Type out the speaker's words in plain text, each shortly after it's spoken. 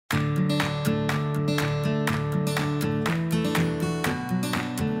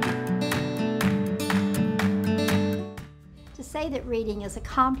that reading is a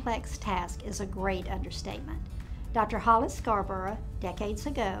complex task is a great understatement. Dr. Hollis Scarborough, decades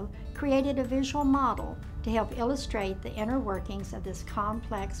ago, created a visual model to help illustrate the inner workings of this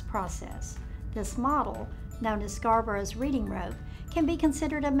complex process. This model, known as Scarborough's reading rope, can be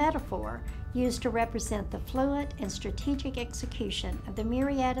considered a metaphor used to represent the fluent and strategic execution of the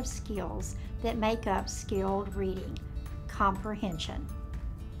myriad of skills that make up skilled reading. Comprehension.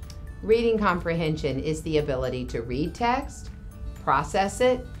 Reading comprehension is the ability to read text, process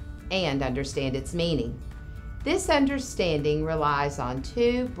it, and understand its meaning. This understanding relies on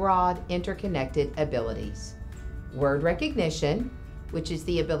two broad interconnected abilities: word recognition, which is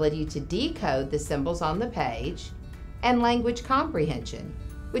the ability to decode the symbols on the page, and language comprehension,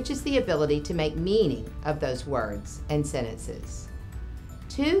 which is the ability to make meaning of those words and sentences.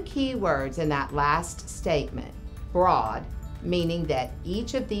 Two key words in that last statement: broad, meaning that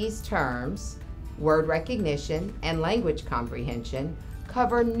each of these terms, word recognition and language comprehension,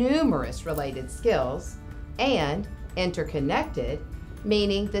 cover numerous related skills, and interconnected,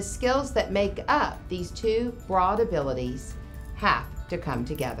 meaning the skills that make up these two broad abilities have to come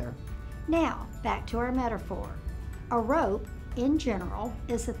together. Now, back to our metaphor. A rope, in general,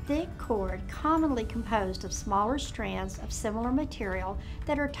 is a thick cord commonly composed of smaller strands of similar material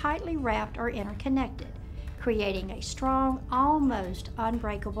that are tightly wrapped or interconnected, creating a strong, almost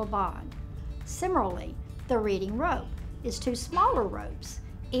unbreakable bond. Similarly, the reading rope is two smaller ropes,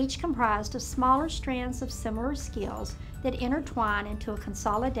 each comprised of smaller strands of similar skills that intertwine into a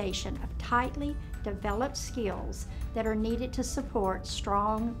consolidation of tightly developed skills that are needed to support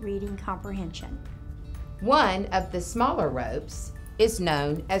strong reading comprehension. One of the smaller ropes is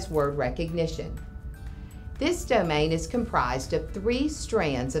known as word recognition. This domain is comprised of 3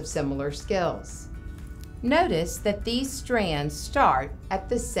 strands of similar skills. Notice that these strands start at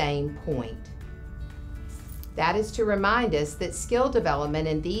the same point. That is to remind us that skill development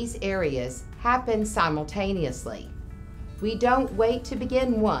in these areas happens simultaneously. We don't wait to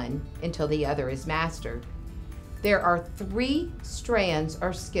begin one until the other is mastered. There are 3 strands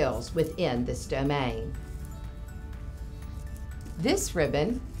or skills within this domain. This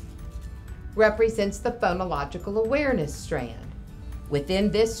ribbon represents the phonological awareness strand.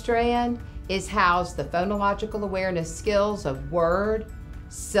 Within this strand is housed the phonological awareness skills of word,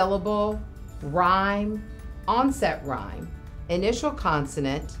 syllable, rhyme, onset rhyme, initial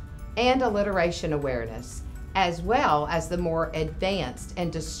consonant, and alliteration awareness, as well as the more advanced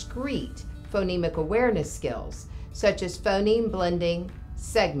and discrete phonemic awareness skills, such as phoneme blending,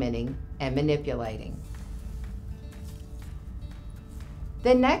 segmenting, and manipulating.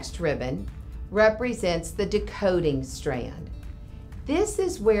 The next ribbon represents the decoding strand. This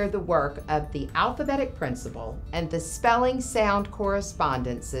is where the work of the alphabetic principle and the spelling-sound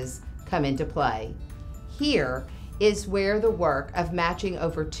correspondences come into play. Here is where the work of matching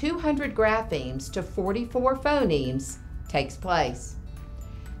over 200 graphemes to 44 phonemes takes place.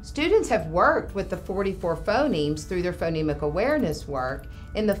 Students have worked with the 44 phonemes through their phonemic awareness work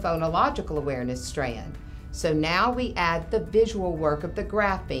in the phonological awareness strand. So now we add the visual work of the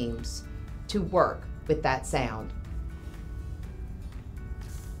graphemes to work with that sound.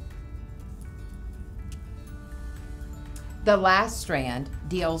 The last strand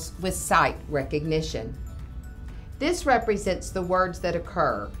deals with sight recognition. This represents the words that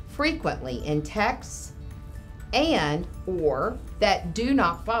occur frequently in texts and/or that do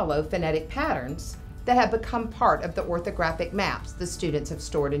not follow phonetic patterns that have become part of the orthographic maps the students have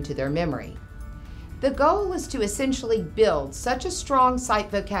stored into their memory. The goal is to essentially build such a strong sight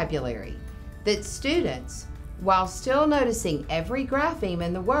vocabulary that students, while still noticing every grapheme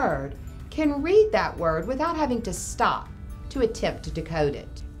in the word, can read that word without having to stop to attempt to decode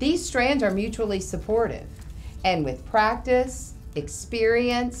it. These strands are mutually supportive, and with practice,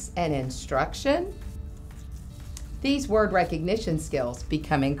 experience, and instruction, these word recognition skills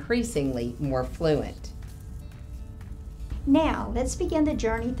become increasingly more fluent. Now, let's begin the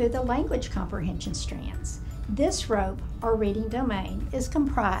journey through the language comprehension strands. This rope, or reading domain, is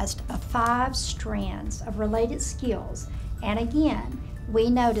comprised of 5 strands of related skills, and again, we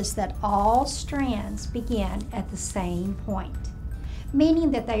notice that all strands begin at the same point,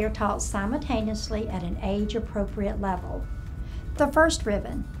 meaning that they are taught simultaneously at an age-appropriate level. The first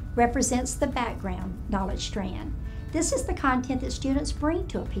ribbon represents the background knowledge strand. This is the content that students bring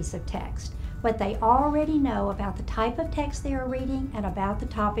to a piece of text, what they already know about the type of text they are reading and about the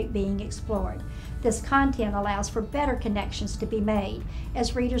topic being explored. This content allows for better connections to be made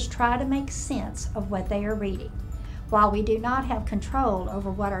as readers try to make sense of what they are reading. While we do not have control over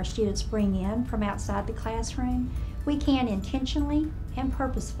what our students bring in from outside the classroom, we can intentionally and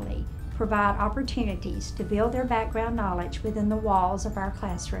purposefully provide opportunities to build their background knowledge within the walls of our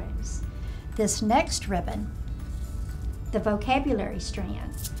classrooms. This next ribbon, the vocabulary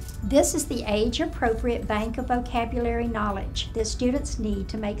strand. This is the age-appropriate bank of vocabulary knowledge that students need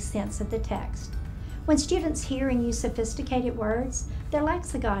to make sense of the text. When students hear and use sophisticated words, their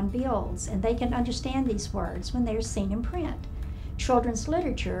lexicon builds and they can understand these words when they are seen in print. Children's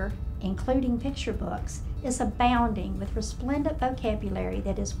literature, including picture books, is abounding with resplendent vocabulary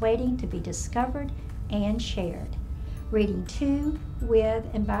that is waiting to be discovered and shared. Reading to, with,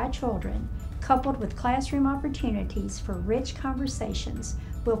 and by children, coupled with classroom opportunities for rich conversations,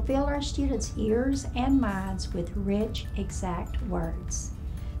 will fill our students' ears and minds with rich, exact words.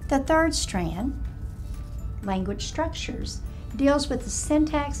 The third strand, language structures, deals with the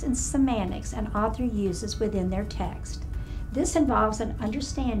syntax and semantics an author uses within their text. This involves an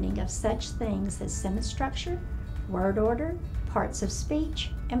understanding of such things as sentence structure, word order, parts of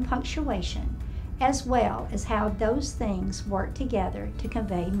speech, and punctuation, as well as how those things work together to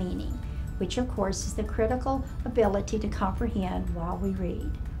convey meaning, which of course is the critical ability to comprehend while we read.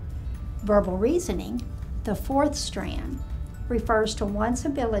 Verbal reasoning, the fourth strand, refers to one's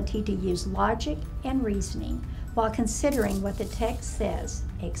ability to use logic and reasoning while considering what the text says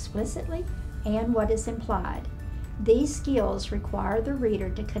explicitly and what is implied. These skills require the reader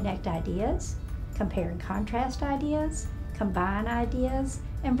to connect ideas, compare and contrast ideas, combine ideas,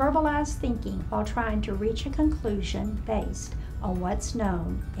 and verbalize thinking while trying to reach a conclusion based on what's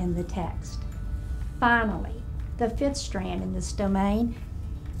known in the text. Finally, the fifth strand in this domain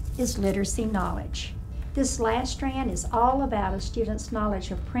is literacy knowledge. This last strand is all about a student's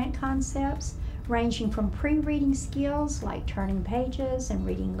knowledge of print concepts, ranging from pre-reading skills like turning pages and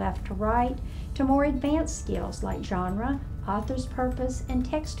reading left to right, to more advanced skills like genre, author's purpose, and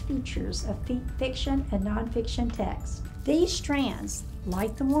text features of fiction and nonfiction text. These strands,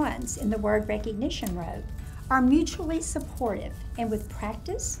 like the ones in the word recognition rope, are mutually supportive, and with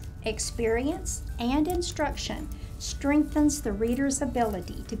practice, experience, and instruction, strengthens the reader's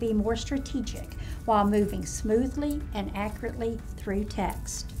ability to be more strategic while moving smoothly and accurately through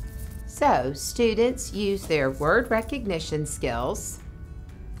text. So, students use their word recognition skills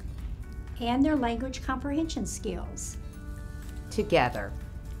and their language comprehension skills together,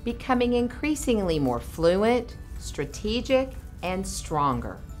 becoming increasingly more fluent, strategic, and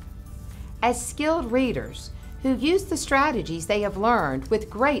stronger. As skilled readers who use the strategies they have learned with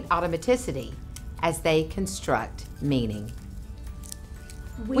great automaticity as they construct meaning.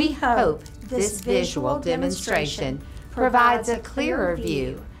 We hope this visual demonstration provides a clearer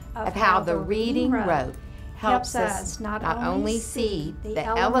view of how the reading rope helps us not only see the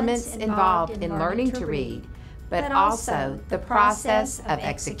elements involved in learning to read, but also the process of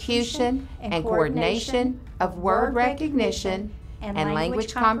execution and coordination of word recognition and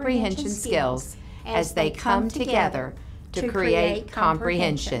language comprehension skills as they come together to create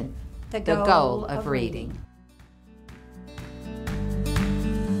comprehension, the goal of reading.